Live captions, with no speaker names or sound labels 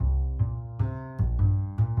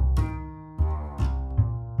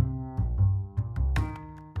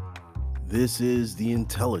This is the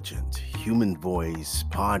Intelligent Human Voice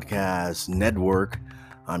Podcast Network.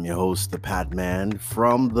 I'm your host, the Pat Man,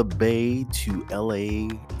 from the Bay to LA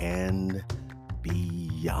and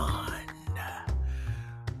beyond.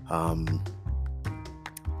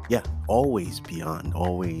 Always beyond,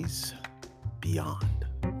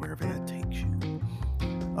 wherever that takes you.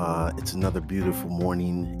 It's another beautiful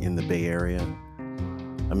morning in the Bay Area.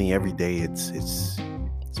 I mean, every day it's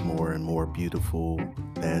more and more beautiful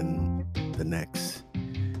than the next.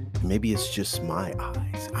 Maybe it's just my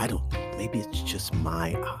eyes. I don't know. Maybe it's just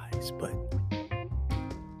my eyes. But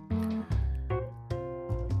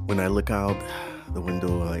when I look out the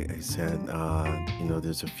window, like I said,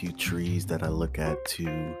 there's a few trees that I look at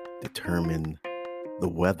to determine the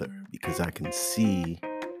weather because I can see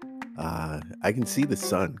the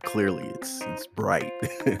sun clearly. It's bright,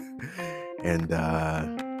 and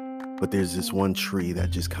but there's this one tree that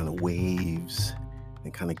just kind of waves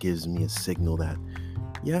and kind of gives me a signal that,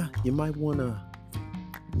 yeah, you might wanna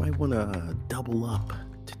double up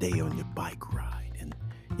today on your bike ride, and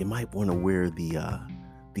you might want to wear the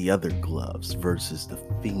other gloves versus the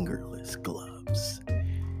fingerless gloves,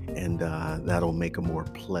 and that'll make a more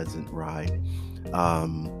pleasant ride.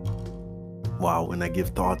 Wow, when I give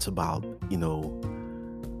thoughts about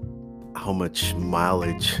how much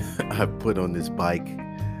mileage I've put on this bike.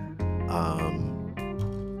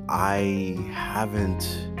 I haven't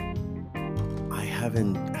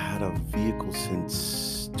had a vehicle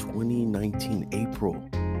since 2019, April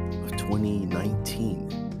of 2019.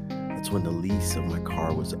 That's when the lease of my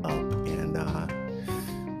car was up. And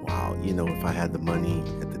wow, if I had the money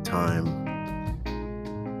at the time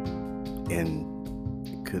and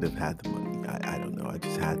could have had the money, I don't know. I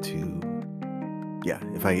just had to. Yeah,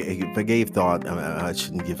 if I gave thought, I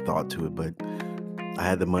shouldn't give thought to it, but I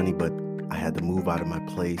had the money, but I had to move out of my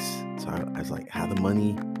place. So I was like, have the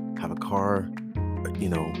money, have a car,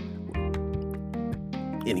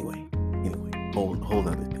 Anyway, whole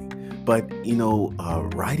other thing. But,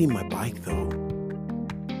 riding my bike, though,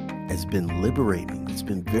 has been liberating. It's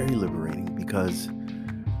been very liberating because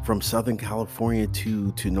from Southern California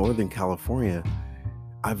to Northern California,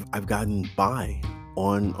 I've gotten by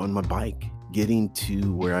on my bike, getting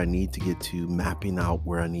to where I need to get to, mapping out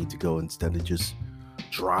where I need to go instead of just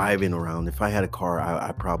driving around. If I had a car,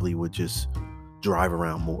 I probably would just drive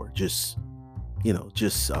around more, just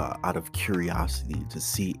out of curiosity to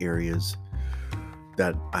see areas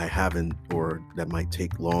that I haven't or that might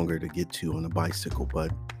take longer to get to on a bicycle.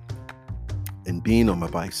 But in being on my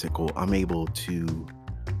bicycle, I'm able to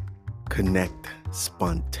connect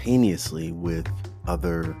spontaneously with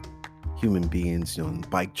other human beings, on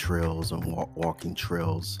bike trails, on walking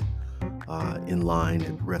trails, in line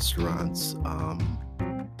at restaurants,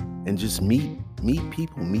 and just meet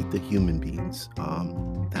people, meet the human beings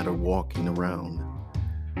that are walking around,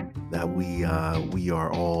 that we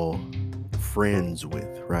are all friends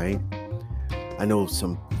with, right? I know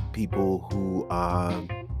some people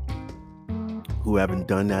who haven't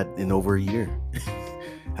done that in over a year.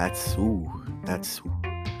 That's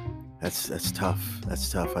tough. That's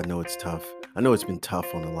tough. I know it's tough. I know it's been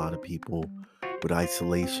tough on a lot of people with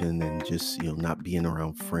isolation and just, not being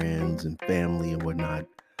around friends and family and whatnot.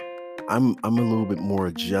 I'm a little bit more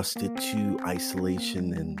adjusted to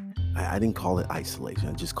isolation, and I didn't call it isolation.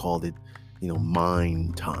 I just called it,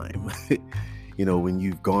 mind time. When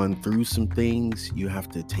you've gone through some things, you have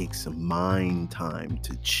to take some mind time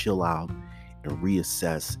to chill out and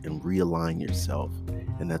reassess and realign yourself.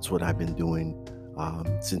 And that's what I've been doing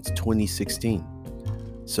since 2016.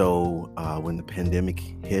 So when the pandemic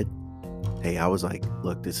hit, hey, I was like,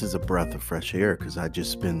 look, this is a breath of fresh air because I've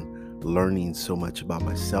just been learning so much about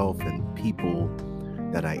myself and people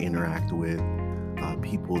that I interact with,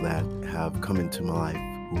 people that have come into my life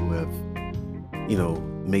who have,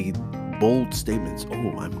 made bold statements. Oh,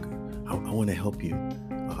 I want to help you.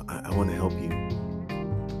 I want to help you.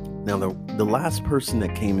 Now, the last person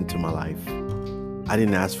that came into my life, I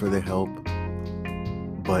didn't ask for their help,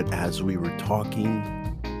 but as we were talking,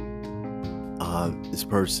 this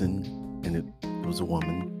person, and it was a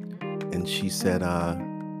woman, and she said,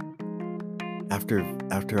 after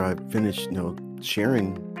I finished,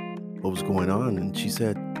 sharing what was going on, and she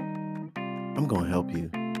said, I'm going to help you.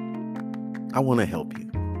 I want to help you.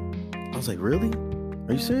 I was like, really?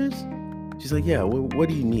 Are you serious? She's like, yeah. What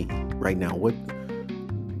do you need right now? What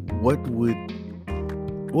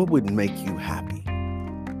would make you happy?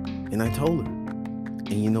 And I told her,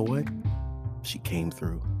 and you know what? She came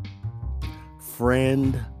through.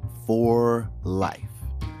 Friend for life.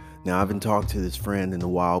 Now, I haven't talked to this friend in a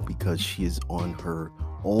while because she is on her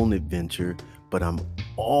own adventure, but I'm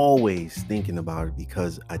always thinking about it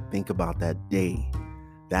because I think about that day.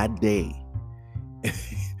 That day,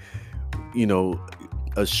 you know,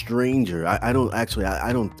 a stranger. I don't actually.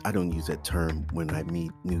 I don't use that term when I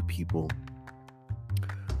meet new people.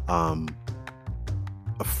 Um,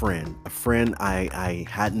 a friend I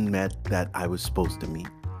hadn't met that I was supposed to meet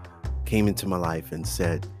came into my life and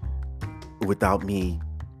said, without me,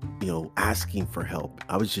 asking for help,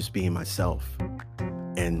 I was just being myself,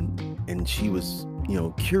 and she was,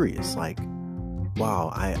 curious, like,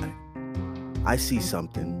 wow, I see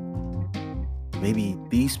something. Maybe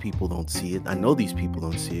these people don't see it. I know these people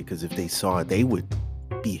don't see it because if they saw it, they would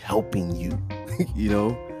be helping you. you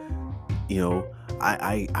know, you know.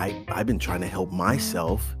 I've been trying to help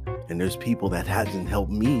myself, and there's people that hasn't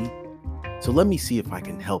helped me. So let me see if I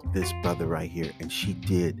can help this brother right here. And she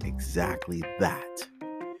did exactly that.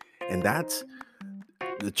 And that's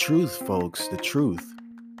the truth, folks. The truth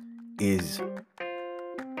is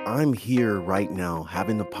I'm here right now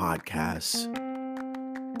having a podcast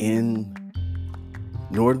in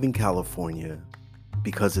Northern California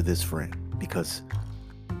because of this friend. Because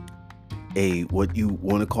what you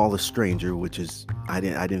want to call a stranger, which is I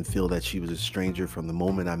didn't feel that she was a stranger from the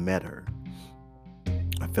moment I met her.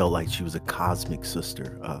 I felt like she was a cosmic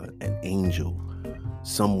sister, an angel,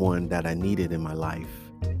 someone that I needed in my life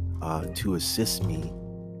to assist me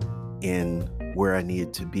in where I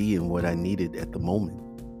needed to be and what I needed at the moment.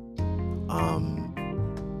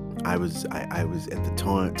 I was at the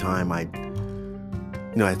time I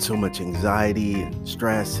had so much anxiety and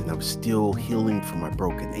stress, and I was still healing from my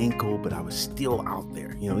broken ankle, but I was still out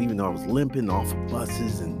there, even though I was limping off of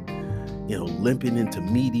buses and, limping into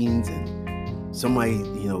meetings, and somebody,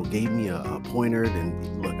 gave me a pointer.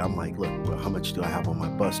 And I'm like, look, how much do I have on my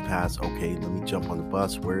bus pass? Okay, let me jump on the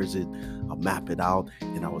bus. Where is it? I'll map it out.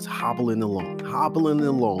 And I was hobbling along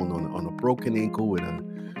on a broken ankle with a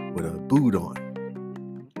boot on.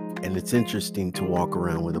 And it's interesting to walk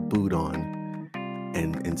around with a boot on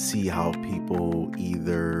and see how people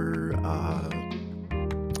either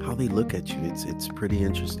how they look at you. It's pretty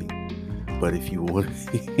interesting. But if you want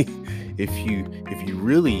if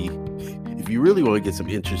you really want to get some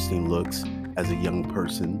interesting looks as a young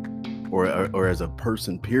person or as a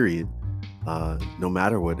person, period, no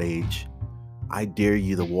matter what age, I dare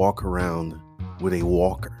you to walk around with a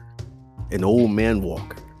walker, an old man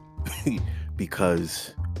walker,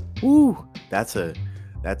 because that's a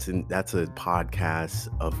podcast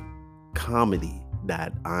of comedy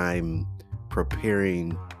that I'm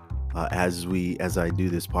preparing as I do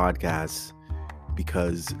this podcast,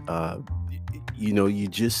 because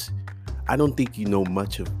I don't think you know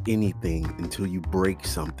much of anything until you break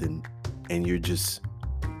something, and you're just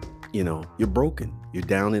you're broken, you're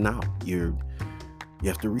down and out, you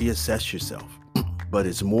have to reassess yourself. But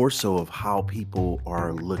it's more so of how people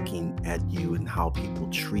are looking at you and how people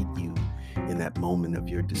treat you in that moment of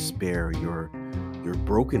your despair, your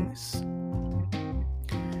brokenness.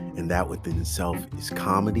 And that within itself is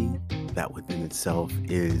comedy. That within itself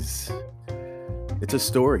it's a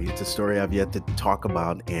story. It's a story I've yet to talk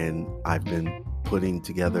about, and I've been putting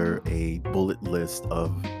together a bullet list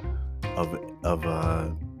of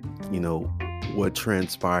what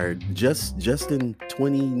transpired just in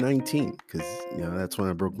 2019, because that's when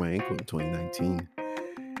I broke my ankle, in 2019.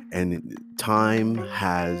 And time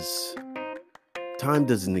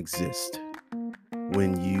doesn't exist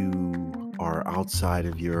when you are outside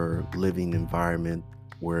of your living environment,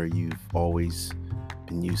 where you've always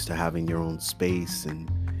been used to having your own space and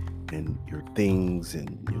your things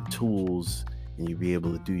and your tools, and you be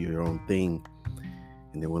able to do your own thing.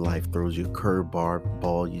 And then when life throws you a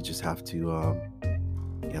curveball, you just have to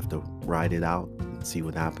ride it out and see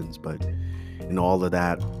what happens. But in all of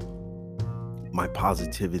that, my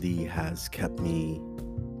positivity has kept me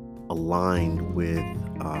aligned with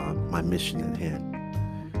my mission at hand.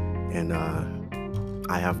 And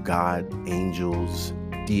I have God, angels,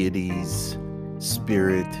 deities,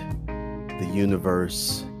 spirit, the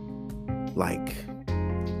universe, like,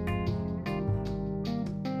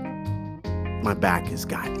 my back is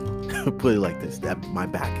gotten. Put it like this, that my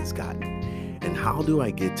back is gotten. And how do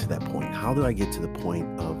I get to that point? How do I get to the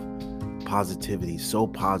point of positivity, so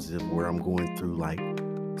positive, where I'm going through like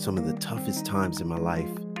some of the toughest times in my life?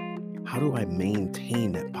 How do I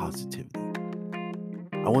maintain that positivity?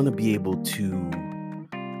 I want to be able to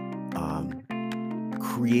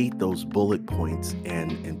create those bullet points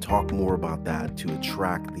and talk more about that to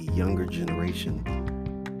attract the younger generation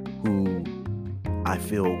who I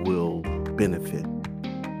feel will benefit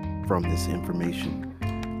from this information,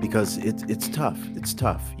 because it's tough. It's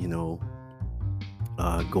tough,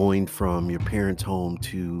 going from your parents' home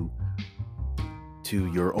to to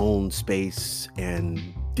your own space and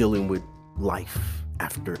dealing with life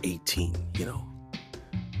after 18,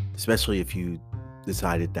 especially if you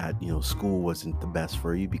decided that, school wasn't the best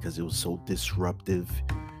for you because it was so disruptive,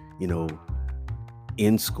 you know,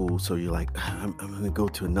 in school. So you're like, I'm going to go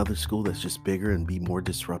to another school that's just bigger and be more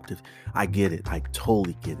disruptive. I get it. I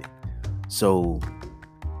totally get it. So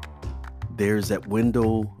there's that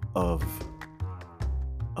window of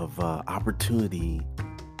opportunity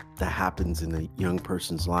that happens in a young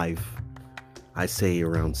person's life. I say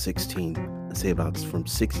around 16. I say about from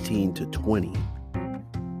 16 to 20.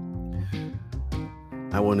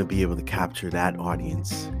 I want to be able to capture that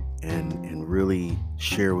audience and really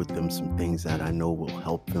share with them some things that I know will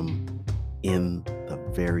help them in the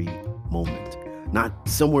very moment. Not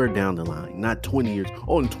somewhere down the line, not 20 years.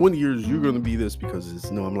 Oh, in 20 years, you're going to be this because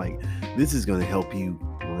it's no, I'm like, this is going to help you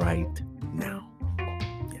right now.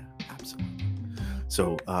 Yeah, absolutely.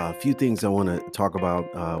 So a few things I want to talk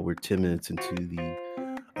about. We're 10 minutes into the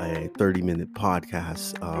 30-minute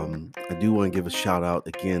podcast. I do want to give a shout out.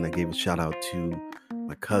 Again, I gave a shout out to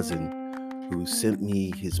my cousin who sent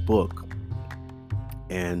me his book.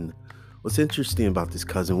 And what's interesting about this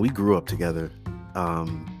cousin, we grew up together.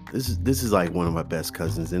 This is like one of my best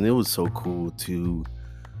cousins, and it was so cool to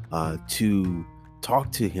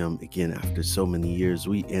talk to him again after so many years.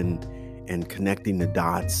 And connecting the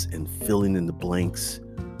dots and filling in the blanks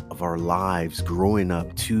of our lives, growing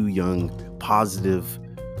up, two young, positive,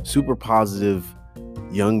 super positive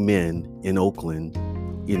young men in Oakland,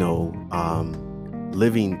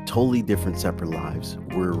 living totally different, separate lives.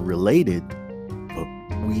 We're related, but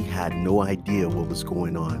we had no idea what was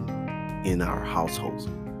going on in our households.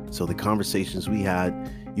 So the conversations we had,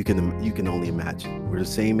 you can only imagine. We're the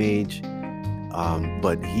same age,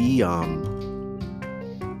 but he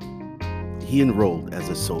enrolled as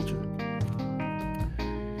a soldier.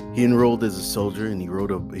 He enrolled as a soldier, and he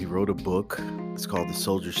wrote a book. It's called The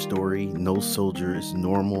Soldier Story. No soldier is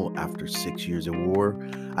normal after 6 years of war.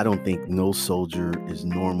 I don't think no soldier is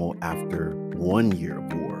normal after 1 year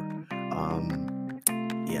of war.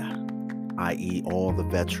 I.e. all the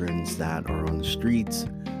veterans that are on the streets,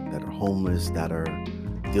 that are homeless, that are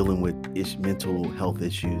dealing with mental health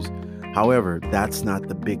issues. However, that's not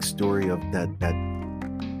the big story of that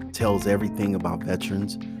tells everything about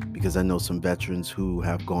veterans, because I know some veterans who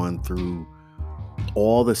have gone through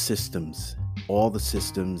all the systems,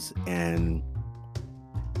 and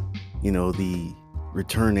the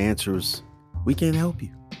return answers, we can't help you.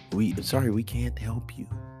 We can't help you.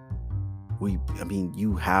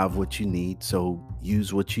 You have what you need, so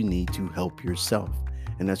use what you need to help yourself.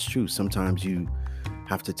 And that's true. Sometimes you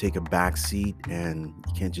have to take a back seat, and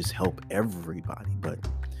you can't just help everybody, but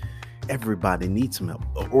everybody needs some help,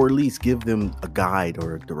 or at least give them a guide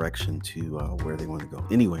or a direction to where they want to go.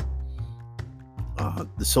 Anyway,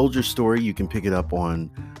 The Soldier Story, you can pick it up on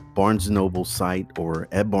Barnes & Noble site, or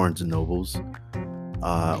at Barnes & Noble's,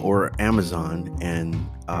 or Amazon. And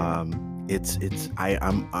I'm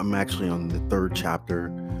actually on the third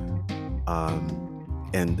chapter,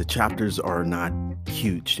 and the chapters are not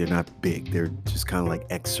huge, they're not big, they're just kind of like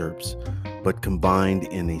excerpts, but combined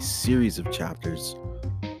in a series of chapters.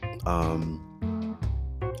 I'll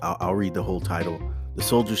read the whole title. The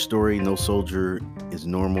Soldier Story. No soldier is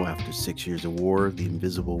normal after 6 years of war. The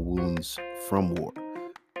invisible wounds from war.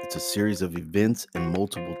 It's a series of events and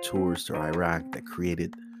multiple tours to Iraq that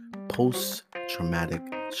created post-traumatic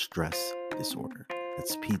stress disorder.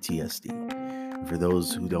 That's PTSD. And for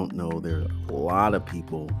those who don't know, there are a lot of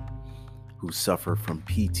people who suffer from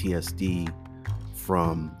PTSD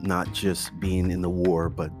from not just being in the war,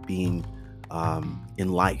 but being in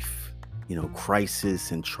life.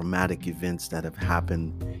 Crisis and traumatic events that have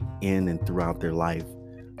happened in and throughout their life,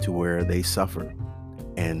 to where they suffer.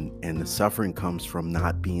 And the suffering comes from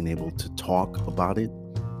not being able to talk about it,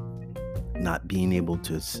 not being able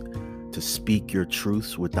to speak your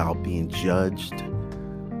truths without being judged,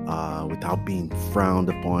 without being frowned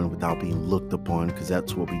upon, without being looked upon, because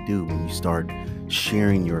that's what we do when you start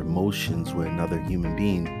sharing your emotions with another human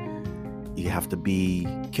being. You have to be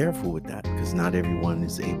careful with that, because not everyone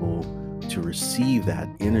is able to receive that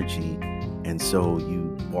energy, and so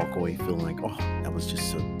you walk away feeling like, oh, that was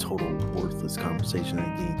just a total worthless conversation. I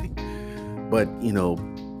didn't get anything. But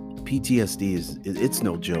PTSD it's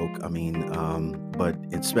no joke. But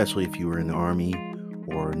especially if you were in the Army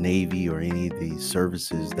or Navy or any of these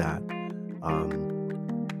services that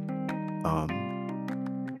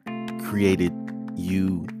created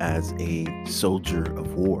you as a soldier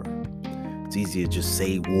of war. It's easy to just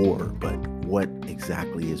say war, but what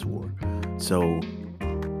exactly is war? So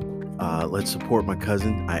Let's support my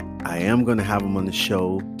cousin. I am going to have him on the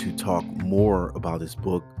show to talk more about his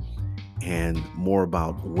book and more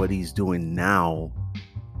about what he's doing now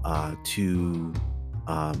to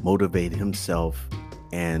motivate himself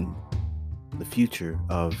and the future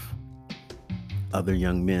of other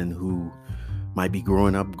young men who might be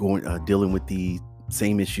growing up, dealing with the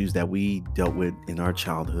same issues that we dealt with in our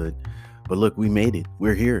childhood. But look, we made it.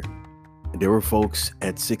 We're here. There were folks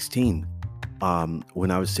at 16,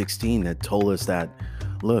 when I was 16, that told us that,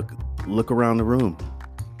 look around the room,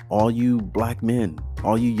 all you black men,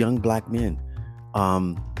 all you young black men,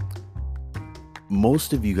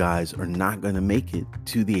 most of you guys are not going to make it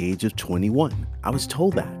to the age of 21. I was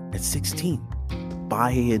told that at 16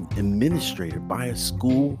 by an administrator, by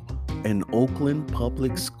an Oakland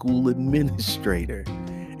public school administrator.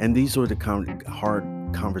 And these were the hard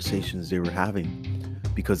conversations they were having,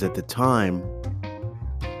 because at the time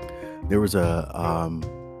there was you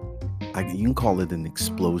can call it an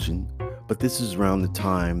explosion, but this is around the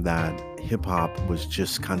time that hip hop was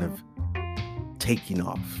just kind of taking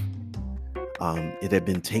off. It had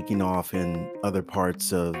been taking off in other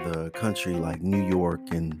parts of the country, like New York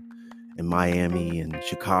and Miami and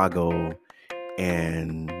Chicago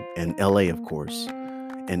and LA, of course.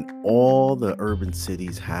 And all the urban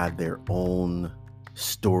cities had their own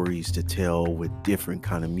stories to tell with different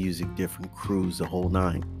kind of music, different crews, the whole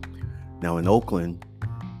nine. Now in Oakland,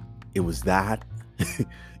 it was that.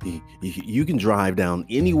 You can drive down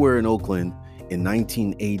anywhere in Oakland in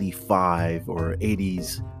 1985 or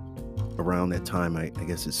 80s, around that time, I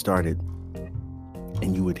guess it started,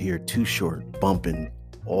 and you would hear Too Short bumping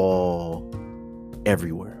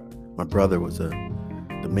everywhere. My brother was the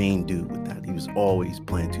main dude with that. He was always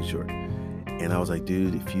playing Too Short. And I was like,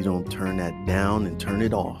 dude, if you don't turn that down and turn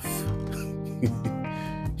it off,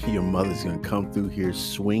 your mother's going to come through here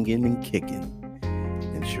swinging and kicking.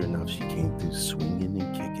 And sure enough, she came through swinging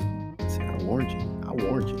and kicking. I said, I warned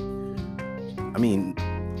you. I mean,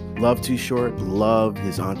 love Too Short, love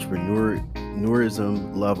his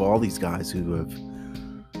entrepreneurism, love all these guys who have,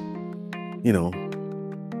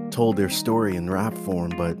 told their story in rap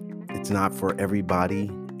form, but it's not for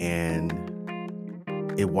everybody. And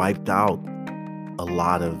it wiped out a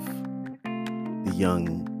lot of the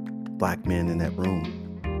young black men in that room.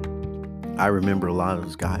 I remember a lot of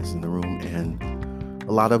those guys in the room, and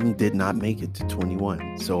a lot of them did not make it to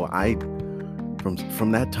 21. So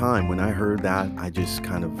from that time, when I heard that, I just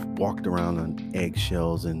kind of walked around on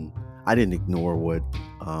eggshells, and I didn't ignore what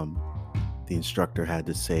the instructor had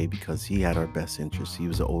to say, because he had our best interests. He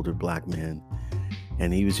was an older black man,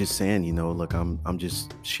 and he was just saying, look, I'm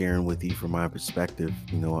just sharing with you from my perspective.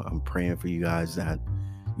 I'm praying for you guys that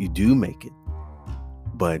you do make it,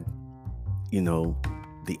 but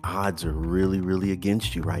the odds are really, really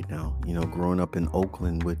against you right now. Growing up in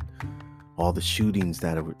Oakland with all the shootings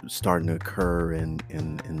that are starting to occur, and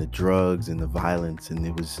the drugs and the violence, and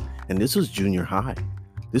this was junior high.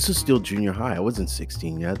 This was still junior high. I wasn't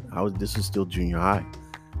 16 yet. This was still junior high,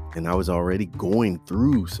 and I was already going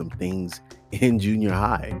through some things in junior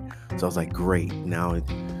high. So I was like, great. Now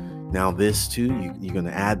this too. You're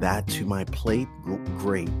gonna add that to my plate.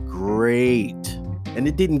 Great. And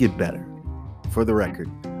it didn't get better. For the record,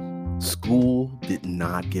 school did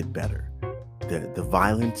not get better. The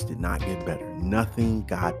violence did not get better. Nothing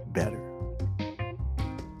got better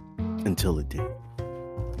until it did.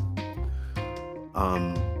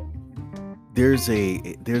 There's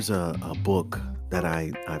a book that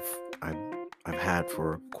I've had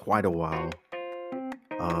for quite a while,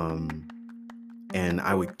 and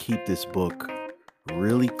I would keep this book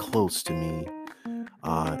really close to me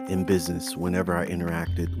in business whenever I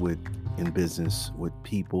interacted in business with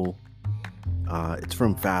people. It's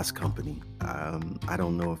from Fast Company. I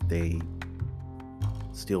don't know if they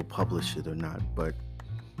still publish it or not, but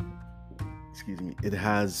it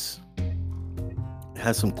has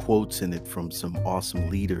some quotes in it from some awesome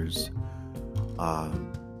leaders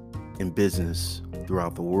in business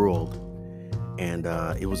throughout the world. And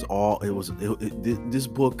this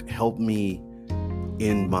book helped me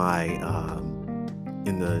in my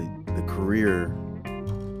in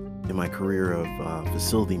my career of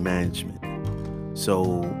facility management.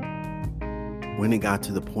 So when it got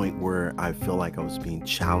to the point where I felt like I was being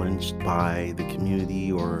challenged by the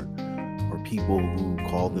community or people who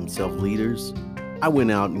called themselves leaders, I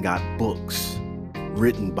went out and got books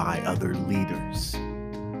written by other leaders,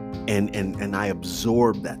 and I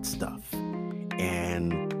absorbed that stuff,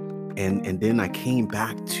 and then I came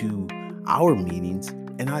back to our meetings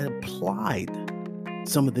and I applied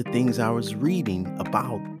some of the things I was reading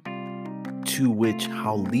about, to which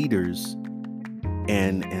how leaders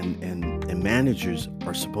and managers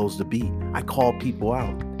are supposed to be. I call people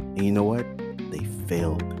out, and you know what? They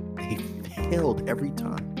failed. They failed every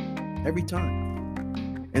time. Every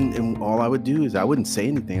time. And all I would do is I wouldn't say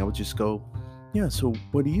anything. I would just go, yeah, so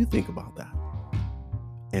what do you think about that?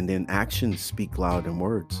 And then actions speak louder than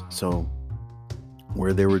words. So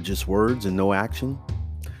where there were just words and no action,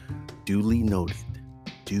 duly noted.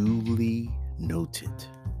 Duly noted.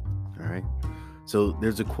 All right. So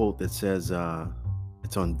there's a quote that says,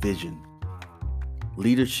 it's on vision.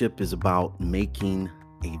 Leadership is about making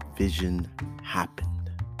a vision happen.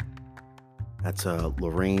 That's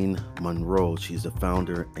Lorraine Monroe. She's the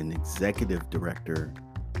founder and executive director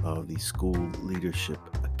of the School Leadership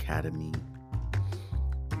Academy.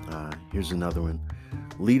 Here's another one.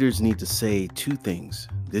 Leaders need to say two things.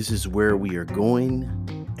 This is where we are going,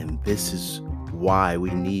 and this is why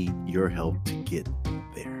we need your help to get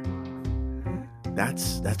there.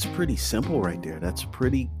 That's pretty simple right there. That's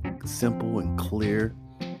pretty simple and clear.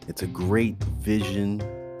 It's a great vision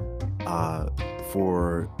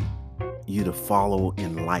for you to follow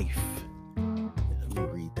in life. Let me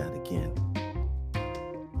read that again.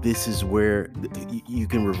 This is where you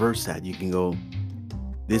can reverse that. You can go,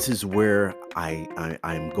 this is where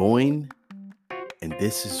I'm going, and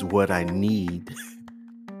this is what I need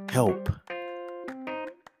help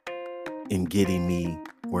in getting me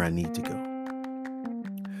where I need to go.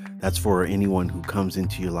 That's for anyone who comes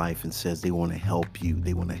into your life and says they want to help you.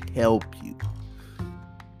 They want to help you.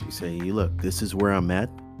 You say, look, this is where I'm at,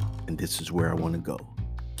 and this is where I want to go.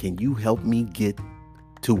 Can you help me get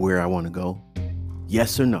to where I want to go?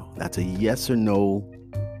 Yes or no? That's a yes or no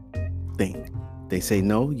thing. They say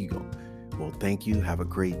no, you go, well, thank you. Have a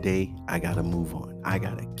great day. I got to move on. I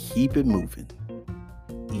got to keep it moving.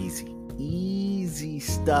 Easy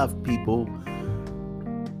stuff, people.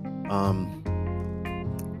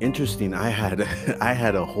 Interesting. I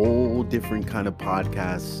had a whole different kind of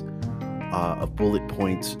podcast of bullet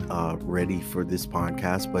points ready for this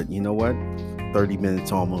podcast, but you know what? 30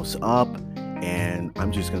 minutes almost up, and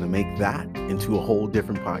I'm just going to make that into a whole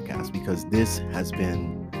different podcast because this has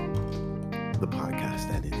been the podcast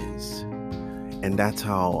that it is. And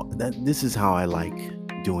this is how I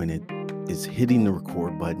like doing it, is hitting the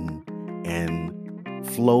record button and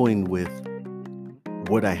flowing with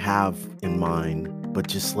what I have in mind, but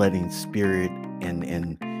just letting spirit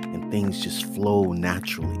and things just flow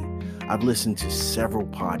naturally. I've listened to several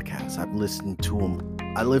podcasts. I listen to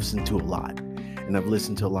a lot, and I've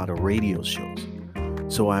listened to a lot of radio shows.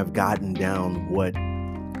 So I've gotten down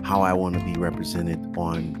how I want to be represented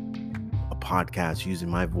on a podcast using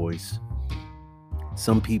my voice.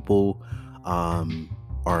 Some people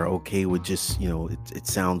are okay with just, it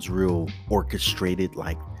sounds real orchestrated,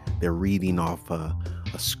 like they're reading off a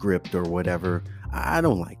script or whatever. I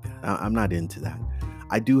don't like that. I'm not into that.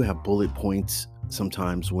 I do have bullet points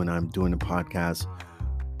sometimes when I'm doing a podcast,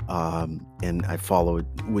 and I follow it,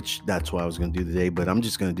 which that's what I was going to do today, but I'm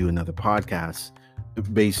just going to do another podcast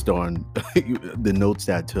based on the notes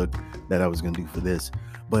that I took that I was going to do for this.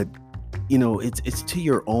 But it's to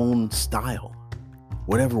your own style,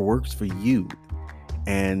 whatever works for you.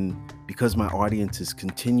 And because my audience is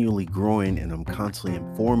continually growing and I'm constantly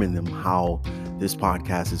informing them how this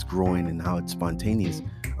podcast is growing and how it's spontaneous,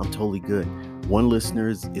 I'm totally good. 1 listener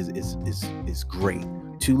is great.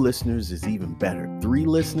 2 listeners is even better. 3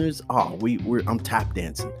 listeners, I'm tap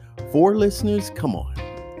dancing. 4 listeners, come on.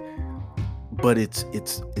 But it's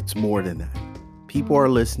more than that. People are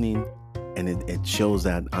listening, and it shows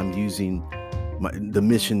that I'm using the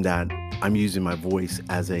mission that I'm using my voice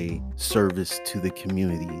as a service to the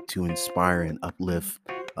community to inspire and uplift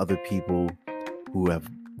other people who have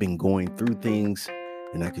been going through things,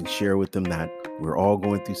 and I can share with them that we're all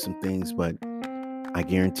going through some things, but I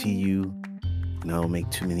guarantee you, and I don't make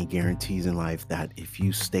too many guarantees in life, that if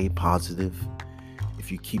you stay positive,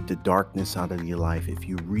 if you keep the darkness out of your life, if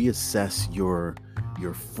you reassess your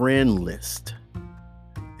friend list,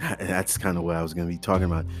 that's kind of what I was going to be talking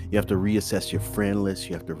about. You have to reassess your friend list.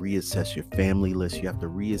 You have to reassess your family list. You have to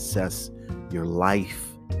reassess your life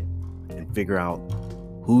and figure out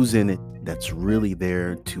who's in it that's really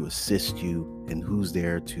there to assist you and who's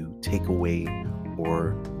there to take away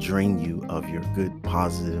or drain you of your good,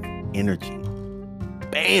 positive energy.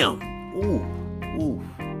 Bam! Ooh,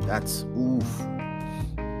 that's oof.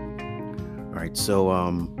 All right, so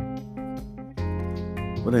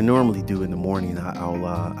what I normally do in the morning, I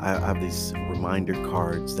have these reminder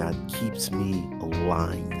cards that keeps me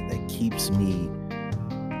aligned, that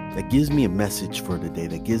gives me a message for the day,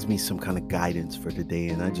 that gives me some kind of guidance for the day.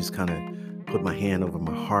 And I just kind of put my hand over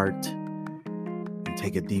my heart and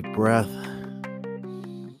take a deep breath.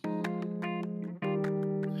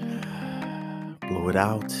 it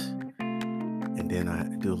out, and then I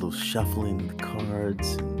do a little shuffling of the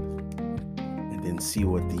cards, and then see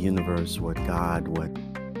what the universe, what God, what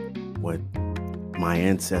my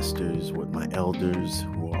ancestors, what my elders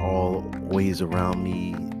who are always around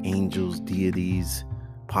me, angels, deities,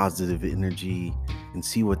 positive energy, and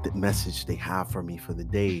see what the message they have for me for the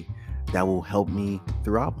day that will help me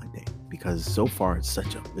throughout my day. Because so far it's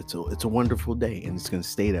a wonderful day, and it's going to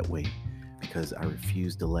stay that way because I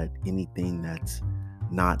refuse to let anything that's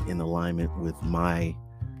not in alignment with my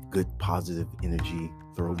good positive energy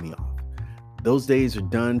throw me off. Those days are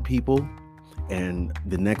done, people, and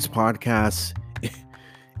the next podcast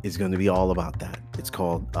is going to be all about that. It's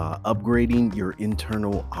called upgrading your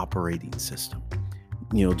internal operating system.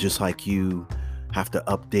 Just like you have to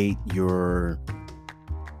update your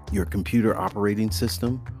computer operating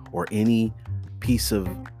system or any piece of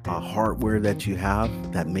hardware that you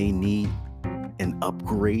have that may need an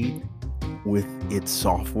upgrade with its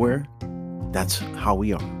software. That's how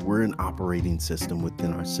we are. We're an operating system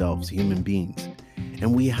within ourselves, human beings,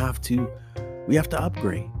 and we have to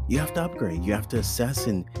upgrade. You have to upgrade. You have to assess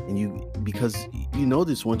because you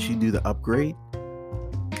notice once you do the upgrade,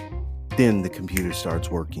 then the computer starts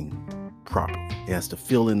working properly. It has to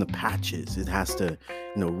fill in the patches. It has to,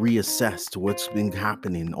 reassess to what's been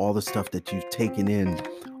happening, all the stuff that you've taken in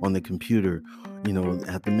on the computer.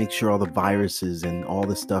 Have to make sure all the viruses and all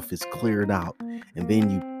the stuff is cleared out. And then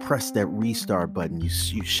you press that restart button. You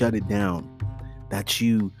shut it down. That's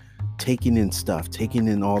you taking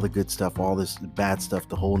in all the good stuff, all this bad stuff,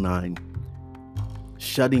 the whole nine.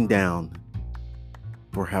 Shutting down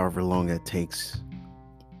for however long that takes.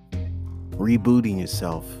 Rebooting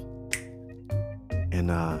yourself and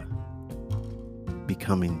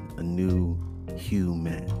becoming a new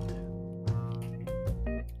human.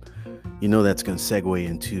 That's going to segue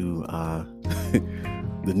into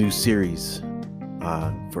the new series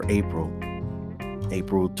for April.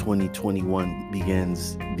 April 2021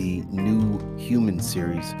 begins the New Human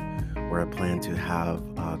series, where I plan to have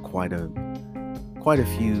quite a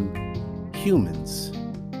few humans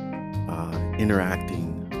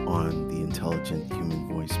interacting on the Intelligent Human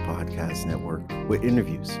Voice Podcast Network with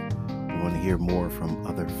interviews. We want to hear more from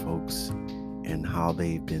other folks and how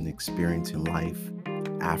they've been experiencing life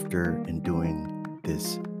after and during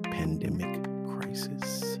this pandemic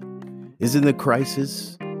crisis. Isn't it a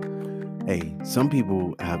crisis? Hey, some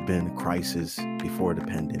people have been in a crisis before the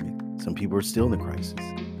pandemic. Some people are still in a crisis.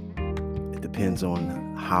 It depends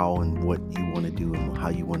on how and what you want to do and how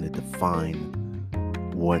you want to define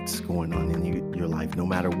what's going on in your life, no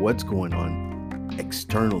matter what's going on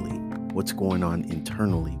externally, what's going on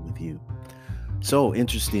internally with you. So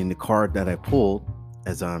interesting, the card that I pulled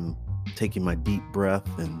as I'm taking my deep breath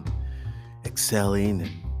and exhaling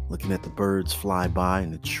and looking at the birds fly by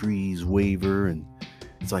and the trees waver, and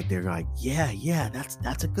it's like they're like, yeah,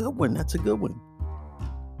 that's a good one. That's a good one.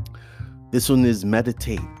 This one is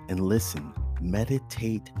meditate and listen.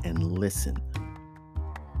 Meditate and listen.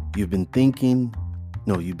 You've been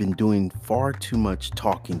doing far too much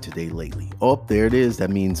talking today lately. Oh, there it is. That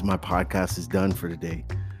means my podcast is done for today.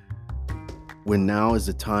 When now is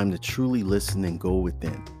the time to truly listen and go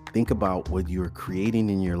within. Think about what you're creating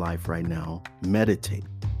in your life right now. Meditate.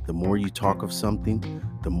 The more you talk of something,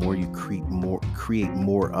 the more you create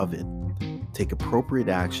more of it. Take appropriate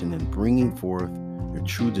action in bringing forth your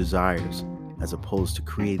true desires, as opposed to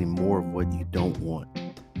creating more of what you don't want.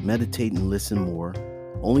 Meditate and listen more.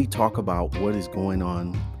 Only talk about what is going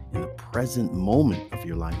on in the present moment of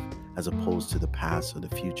your life, as opposed to the past or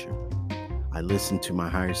the future. I listen to my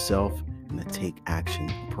higher self and I take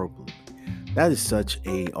action appropriately. That is such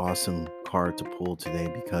a awesome card to pull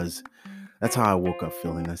today, because that's how I woke up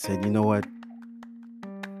feeling. I said, you know what?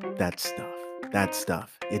 That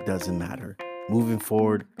stuff, it doesn't matter. Moving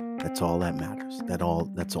forward, that's all that matters.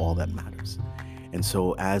 That's all that matters. And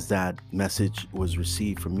so as that message was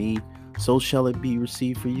received for me, so shall it be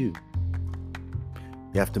received for you.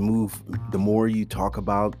 You have to move. The more you talk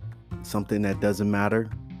about something that doesn't matter,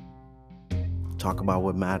 talk about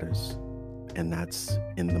what matters. And that's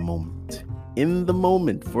in the moment. In the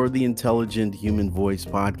moment for the Intelligent Human Voice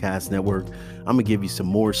Podcast Network. I'm going to give you some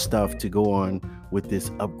more stuff to go on with this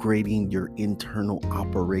upgrading your internal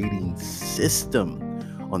operating system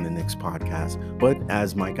on the next podcast. But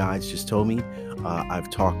as my guys just told me, I've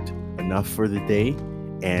talked enough for the day,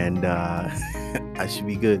 and I should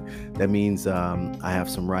be good. That means I have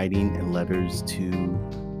some writing and letters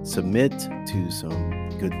to submit to some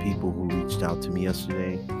good people who reached out to me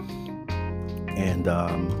yesterday. And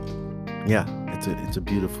yeah, it's a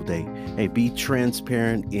beautiful day. Hey, be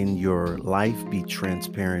transparent in your life. Be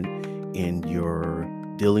transparent in your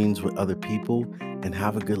dealings with other people, and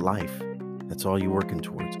have a good life. That's all you're working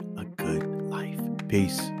towards, a good life.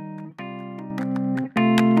 Peace.